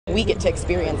We get to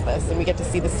experience this, and we get to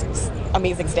see this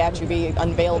amazing statue be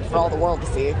unveiled for all the world to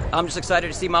see. I'm just excited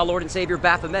to see my Lord and Savior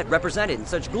Baphomet represented in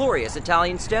such glorious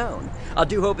Italian stone. I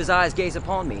do hope his eyes gaze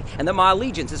upon me, and that my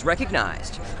allegiance is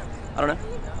recognized. I don't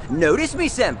know. Notice me,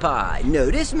 Senpai!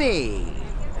 Notice me!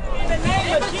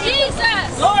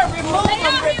 Jesus! Lord, remove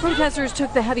them! Protesters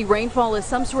took the heavy rainfall as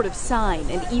some sort of sign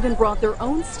and even brought their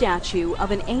own statue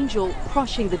of an angel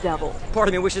crushing the devil. Part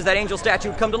of me wishes that angel statue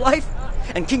would come to life,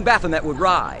 and King Baphomet would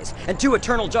rise, and two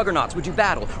eternal juggernauts would do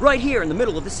battle right here in the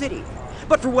middle of the city.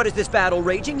 But for what is this battle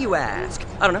raging, you ask?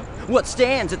 I don't know. What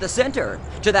stands at the center?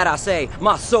 To that I say,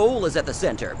 my soul is at the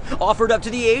center, offered up to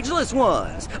the ageless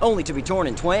ones, only to be torn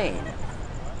in twain.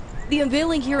 The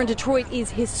unveiling here in Detroit is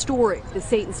historic. The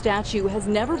Satan statue has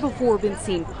never before been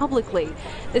seen publicly.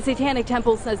 The Satanic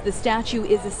Temple says the statue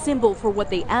is a symbol for what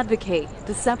they advocate,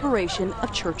 the separation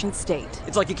of church and state.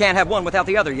 It's like you can't have one without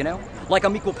the other, you know? Like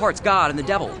I'm equal parts God and the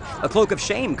devil. A cloak of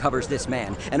shame covers this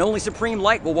man, and only supreme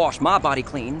light will wash my body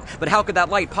clean. But how could that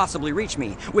light possibly reach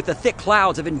me with the thick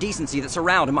clouds of indecency that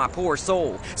surround my poor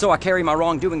soul? So I carry my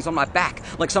wrongdoings on my back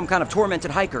like some kind of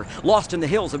tormented hiker, lost in the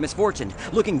hills of misfortune,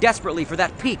 looking desperately for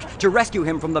that peak to rescue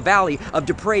him from the valley of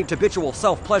depraved habitual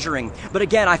self-pleasuring. But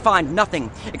again, I find nothing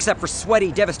except for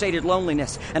sweaty, devastated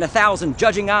loneliness and 1,000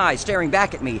 judging eyes staring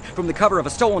back at me from the cover of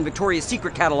a stolen Victoria's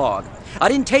Secret catalog. I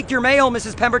didn't take your mail,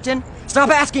 Mrs. Pemberton.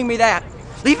 Stop asking me that.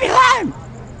 Leave me alone!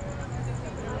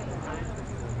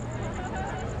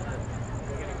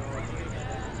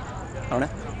 I don't know.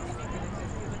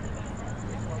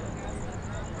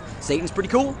 Satan's pretty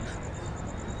cool.